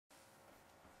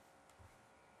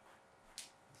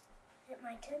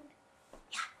My turn?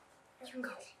 Yeah, you can go.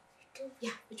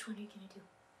 Yeah, which one are you going to do?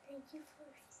 Thank you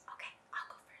first. Okay, I'll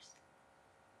go first.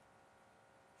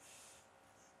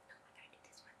 No, I gotta do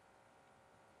this one.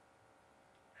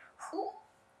 Ooh.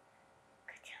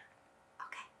 Good job.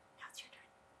 Okay, now it's your turn.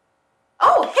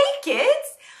 Oh, hey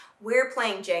kids! We're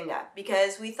playing Jenga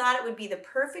because we thought it would be the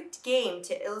perfect game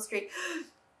to illustrate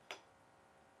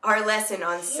our lesson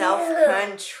on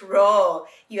self-control.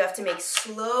 You have to make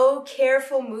slow,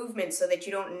 careful movements so that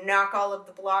you don't knock all of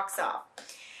the blocks off.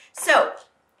 So,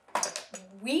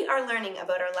 we are learning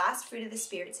about our last fruit of the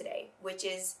Spirit today, which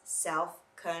is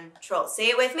self-control. Say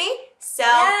it with me.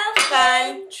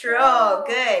 Self-control.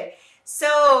 Good.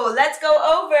 So, let's go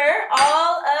over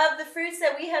all of the fruits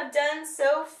that we have done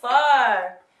so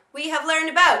far. We have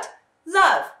learned about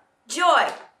love,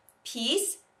 joy,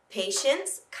 peace,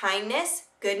 patience, kindness,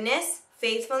 goodness,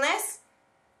 faithfulness,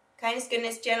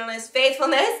 gentleness,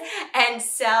 faithfulness, and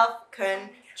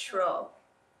self-control.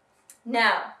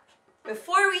 Now,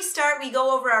 before we start, we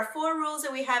go over our 4 rules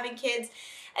that we have in kids,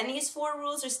 and these 4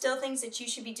 rules are still things that you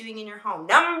should be doing in your home.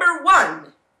 Number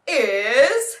 1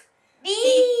 is...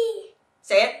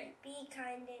 Say it. Be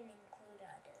kind and include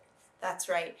others. That's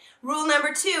right. Rule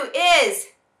number 2 is...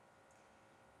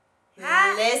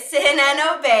 Listen and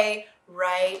obey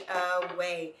right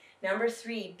away. Number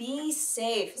 3, be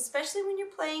safe, especially when you're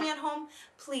playing at home.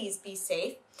 Please be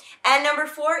safe. And number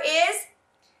 4 is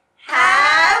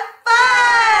have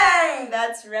fun.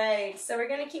 That's right. So we're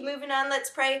going to keep moving on. Let's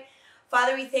pray.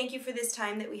 Father, we thank you for this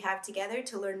time that we have together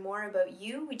to learn more about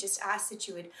you. We just ask that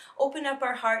you would open up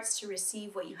our hearts to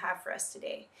receive what you have for us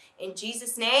today. In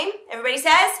Jesus' name, everybody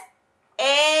says,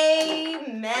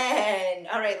 amen.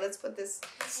 All right, let's put this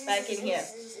back in here.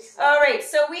 All right,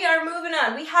 so we are moving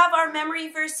on. We have our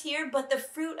memory verse here, but the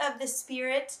fruit of the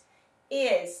Spirit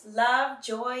is love,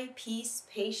 joy, peace,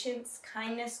 patience,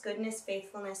 kindness, goodness,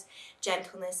 faithfulness,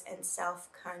 gentleness, and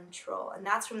self-control. And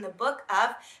that's from the book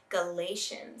of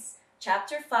Galatians,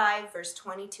 chapter 5, verse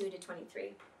 22 to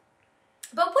 23.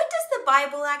 But what does the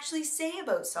Bible actually say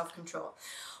about self-control?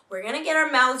 We're going to get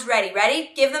our mouths ready.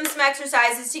 Ready? Give them some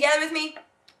exercises together with me.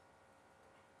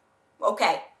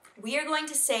 Okay. We are going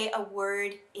to say a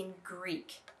word in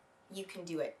Greek. You can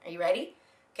do it. Are you ready?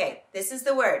 Okay. This is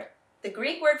the word. The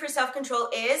Greek word for self-control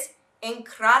is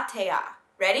enkrateia.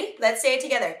 Ready? Let's say it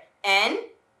together.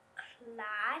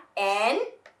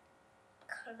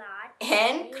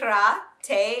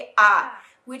 Enkrateia,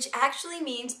 which actually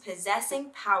means possessing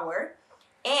power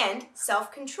and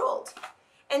self-controlled.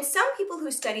 And some people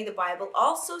who study the Bible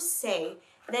also say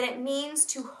that it means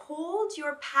to hold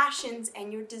your passions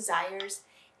and your desires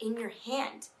in your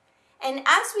hand. And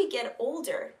as we get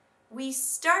older, we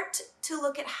start to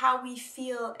look at how we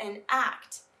feel and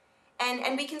act.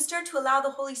 And we can start to allow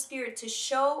the Holy Spirit to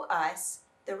show us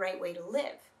the right way to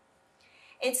live.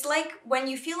 It's like when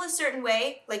you feel a certain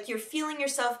way, like you're feeling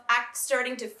yourself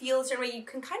starting to feel a certain way, you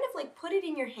can kind of like put it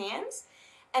in your hands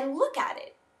and look at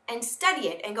it and study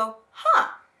it and go,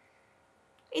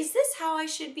 is this how I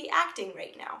should be acting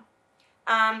right now?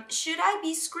 Should I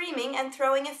be screaming and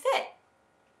throwing a fit?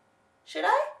 Should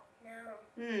I? No.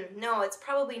 No, it's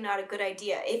probably not a good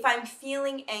idea. If I'm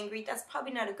feeling angry, that's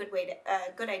probably not a good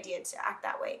idea to act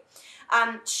that way.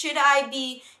 Should I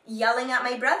be yelling at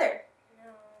my brother?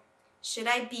 No. Should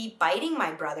I be biting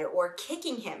my brother or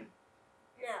kicking him?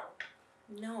 No.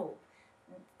 No.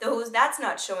 That's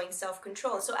not showing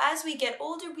self-control. So as we get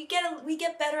older, we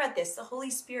get better at this. The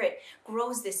Holy Spirit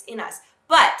grows this in us.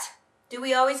 But do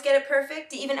we always get it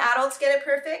perfect? Do even adults get it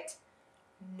perfect?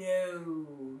 No,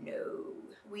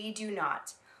 we do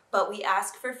not. But we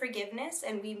ask for forgiveness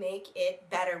and we make it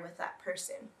better with that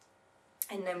person.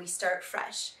 And then we start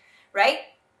fresh,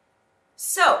 right?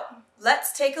 So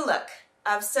let's take a look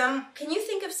of can you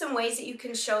think of some ways that you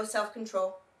can show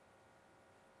self-control?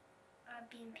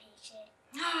 Being patient.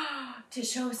 To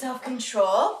show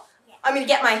self-control? Yeah. I'm going to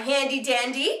get my handy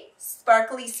dandy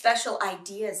sparkly special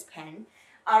ideas pen.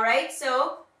 All right,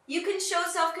 so you can show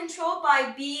self-control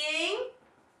by being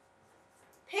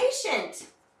patient.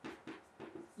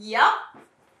 Yep.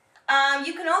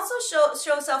 You can also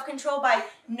show self-control by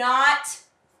not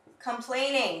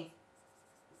complaining.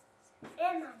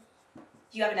 And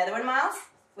Do you have another one, Miles?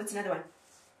 What's another one?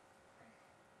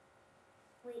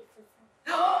 wait for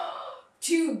something.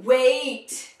 To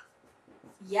wait.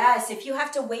 Yes, if you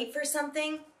have to wait for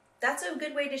something, that's a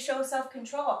good way to show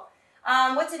self-control.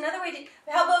 What's another way to...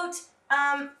 How about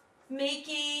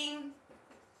making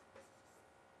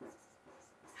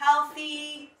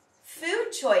healthy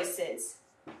food choices?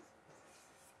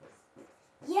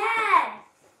 Yeah.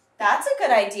 That's a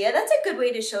good idea. That's a good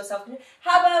way to show self-control.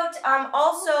 How about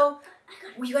also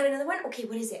You got another one? Okay,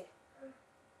 what is it?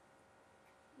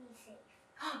 Be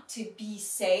safe. To be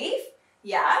safe?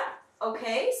 Yeah.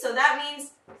 Okay, so that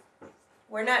means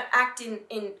we're not acting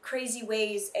in crazy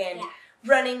ways and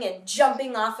running and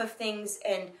jumping off of things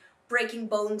and breaking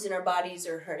bones in our bodies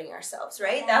or hurting ourselves,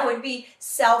 right? That would be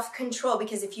self-control,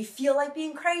 because if you feel like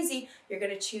being crazy, you're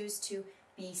going to choose to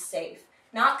be safe.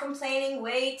 Not complaining,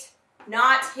 wait,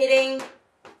 not hitting.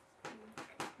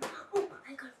 Oh,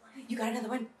 I got one. You got another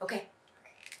one? Okay.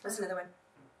 What's another one?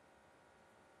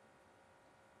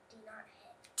 Do not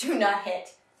hit. Do not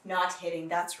hit. Not hitting.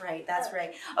 That's right. That's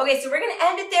right. Okay, so we're going to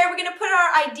end it there. We're going to put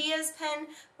our ideas pen.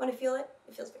 Want to feel it?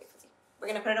 It feels very fuzzy. We're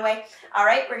going to put it away. All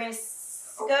right, we're going to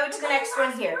go to the next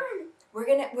one here. We're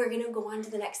gonna go on to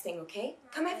the next thing, okay?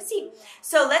 Come have a seat.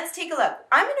 So let's take a look.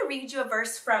 I'm gonna read you a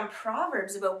verse from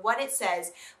Proverbs about what it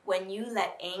says when you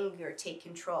let anger take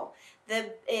control.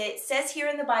 It says here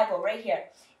in the Bible, right here,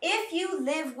 if you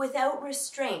live without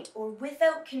restraint or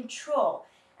without control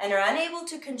and are unable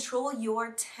to control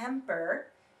your temper,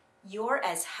 you're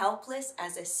as helpless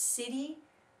as a city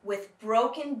with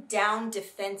broken down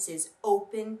defenses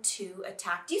open to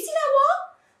attack. Do you see that wall?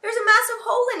 There's a massive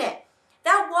hole in it.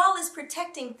 That wall is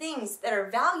protecting things that are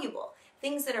valuable,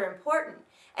 things that are important.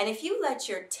 And if you let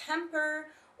your temper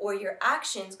or your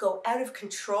actions go out of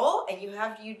control and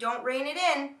you don't rein it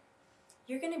in,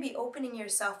 you're going to be opening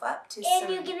yourself up to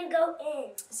you're going to go in.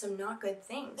 Some not good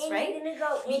things, and right? You're going to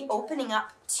go in. Be opening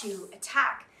up to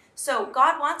attack. So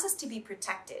God wants us to be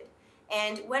protected.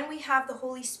 And when we have the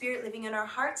Holy Spirit living in our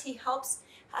hearts, He helps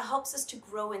us to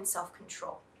grow in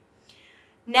self-control.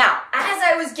 Now, as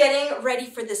I was getting ready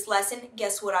for this lesson,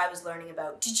 guess what I was learning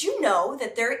about? Did you know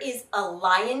that there is a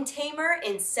lion tamer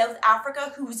in South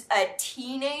Africa who's a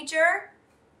teenager?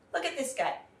 Look at this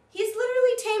guy. He's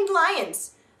literally tamed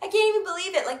lions. I can't even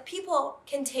believe it. Like, people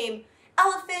can tame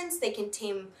elephants, they can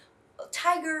tame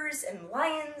tigers and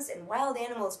lions and wild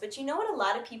animals, but you know what a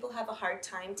lot of people have a hard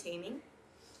time taming?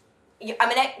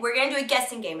 We're gonna do a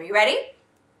guessing game. Are you ready?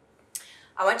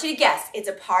 I want you to guess. It's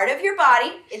a part of your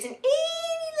body. It's an itty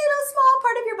little small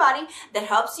part of your body that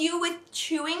helps you with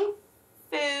chewing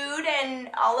food and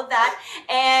all of that.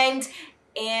 And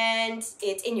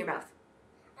it's in your mouth.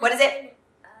 What is it?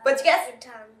 What's your guess? Your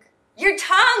tongue. Your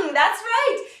tongue. That's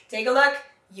right. Take a look.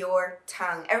 Your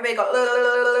tongue. Everybody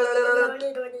go.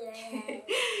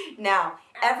 Now,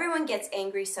 everyone gets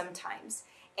angry sometimes.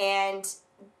 And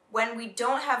when we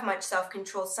don't have much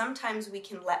self-control, sometimes we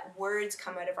can let words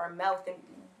come out of our mouth and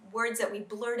words that we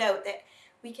blurt out that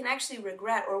we can actually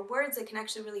regret, or words that can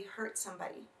actually really hurt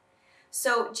somebody.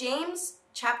 So James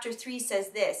chapter 3 says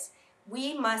this: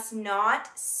 we must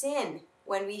not sin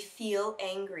when we feel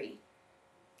angry.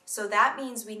 So that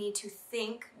means we need to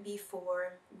think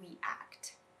before we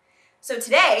act. So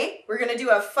today, we're going to do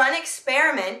a fun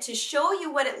experiment to show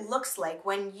you what it looks like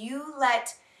when you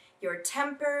let your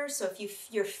temper, so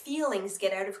if your feelings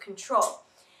get out of control.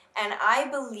 And I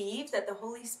believe that the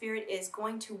Holy Spirit is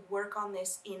going to work on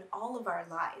this in all of our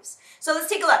lives. So let's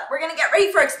take a look. We're going to get ready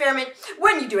for an experiment.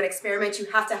 When you do an experiment, you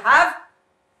have to have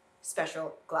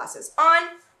special glasses on.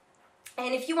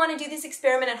 And if you want to do this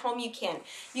experiment at home, you can.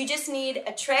 You just need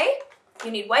a tray.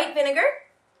 You need white vinegar.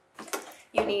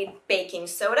 You need baking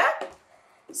soda,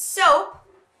 soap,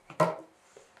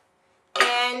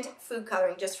 and food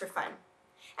coloring just for fun.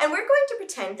 And we're going to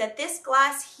pretend that this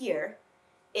glass here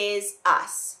is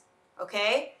us,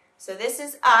 okay? So this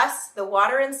is us. The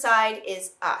water inside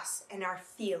is us and our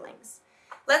feelings.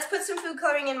 Let's put some food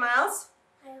coloring in, Miles.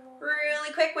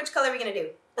 Really quick, which color are we going to do?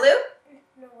 Blue?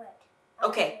 No, red.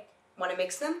 Okay. Want to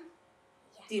mix them?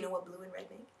 Yeah. Do you know what blue and red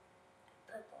make?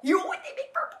 Purple. You know what they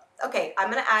make purple. Okay, I'm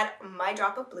going to add my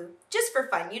drop of blue just for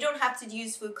fun. You don't have to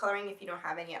use food coloring if you don't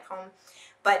have any at home,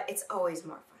 but it's always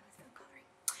more fun.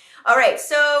 All right,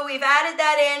 so we've added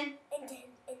that in.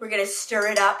 We're going to stir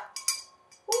it up.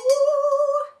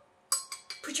 Ooh.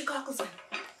 Put your goggles on.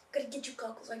 Got to get your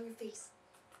goggles on your face.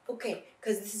 Okay,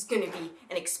 because this is going to be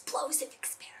an explosive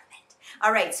experiment.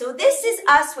 All right, so this is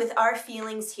us with our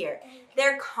feelings here.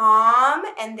 They're calm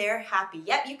and they're happy.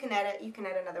 Yep, you can add it. You can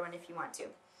add another one if you want to.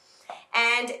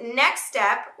 And next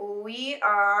step, we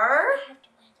are...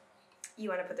 You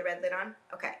want to put the red lid on?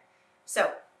 Okay,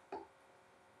 so...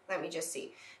 Let me just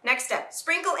see. Next step,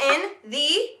 sprinkle in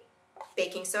the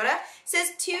baking soda. It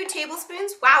says 2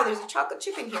 tablespoons. Wow, there's a chocolate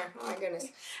chip in here. Oh my goodness.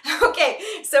 Okay,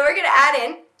 so we're gonna add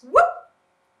in,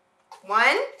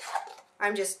 1.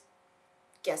 I'm just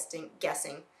guessing.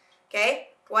 Okay,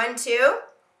 1, 2.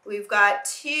 We've got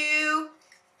 2,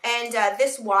 and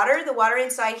this water, the water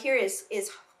inside here is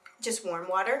just warm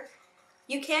water.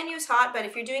 You can use hot, but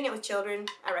if you're doing it with children,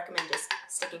 I recommend just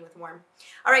sticking with warm.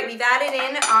 All right, we've added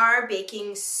in our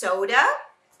baking soda.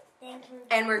 Thank you.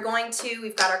 And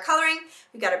we've got our coloring,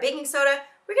 we've got our baking soda.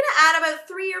 We're gonna add about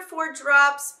 3 or 4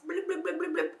 drops, blip, blip, blip,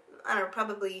 blip, blip. I don't know,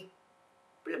 probably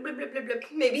blip, blip, blip, blip, blip,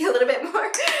 maybe a little bit more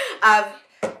of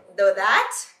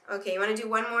that. Okay, you wanna do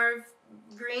one more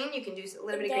green? You can do a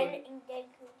little bit of green. And then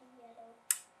yellow.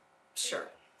 Sure.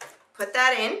 Put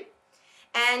that in.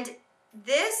 And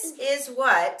this is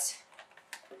what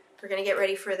we're gonna get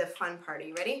ready for the fun part. Are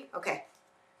you ready? Okay.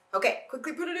 Okay,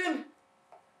 quickly put it in.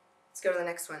 Let's go to the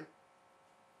next one.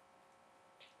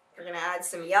 We're gonna add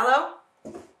some yellow.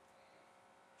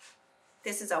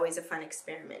 This is always a fun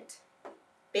experiment.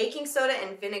 Baking soda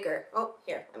and vinegar. Oh,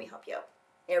 here, let me help you out.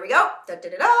 There we go. Da da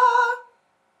da da.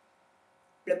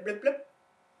 Blub blub blub.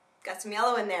 Got some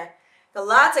yellow in there. Got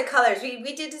lots of colors. We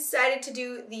decided to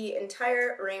do the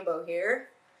entire rainbow here.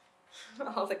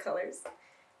 All the colors.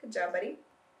 Good job, buddy.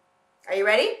 Are you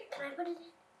ready? Can I put it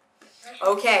in?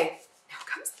 Okay. Now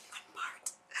comes the fun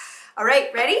part. All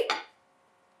right, ready?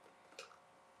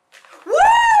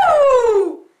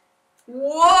 Woo!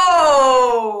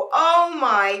 Whoa! Oh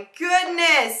my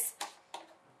goodness!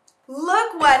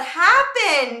 Look what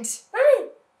happened! Mommy.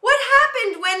 What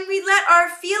happened when we let our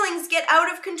feelings get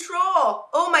out of control?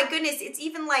 Oh my goodness, it's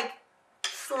even like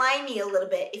slimy a little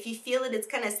bit. If you feel it, it's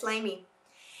kind of slimy.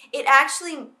 It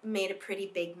actually made a pretty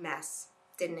big mess,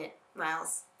 didn't it,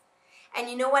 Miles? And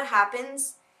you know what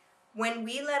happens? When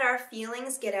we let our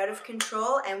feelings get out of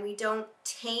control and we don't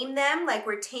tame them like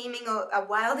we're taming a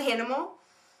wild animal,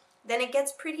 then it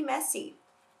gets pretty messy.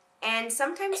 And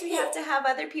sometimes we have to have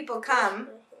other people come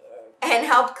and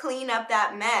help clean up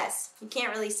that mess. You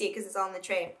can't really see it because it's all in the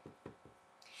tray.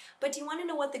 But do you want to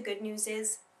know what the good news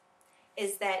is?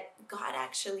 Is that God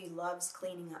actually loves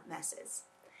cleaning up messes.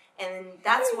 And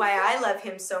that's why I love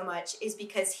him so much, is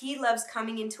because he loves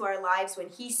coming into our lives when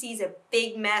he sees a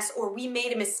big mess or we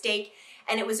made a mistake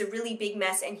and it was a really big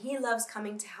mess, and he loves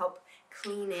coming to help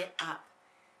clean it up.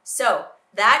 So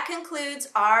that concludes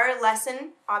our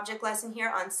lesson, object lesson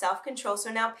here on self-control.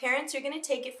 So now parents, you're going to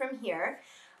take it from here.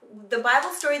 The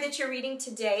Bible story that you're reading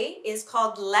today is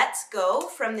called Let's Go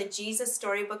from the Jesus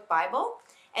Storybook Bible.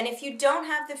 And if you don't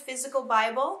have the physical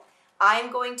Bible,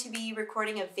 I'm going to be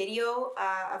recording a video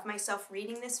of myself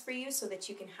reading this for you so that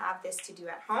you can have this to do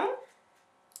at home.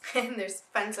 And there's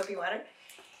fun soapy water.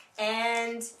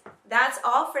 And that's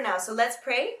all for now. So let's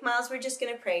pray. Miles, we're just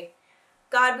going to pray.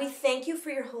 God, we thank you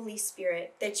for your Holy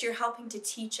Spirit, that you're helping to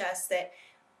teach us that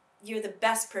you're the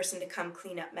best person to come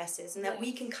clean up messes, and that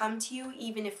we can come to you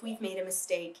even if we've made a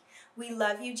mistake. We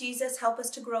love you, Jesus. Help us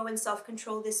to grow in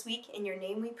self-control this week. In your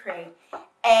name we pray.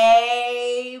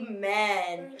 Amen.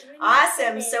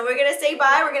 Awesome. So we're going to say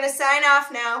bye. We're going to sign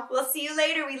off now. We'll see you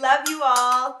later. We love you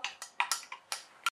all.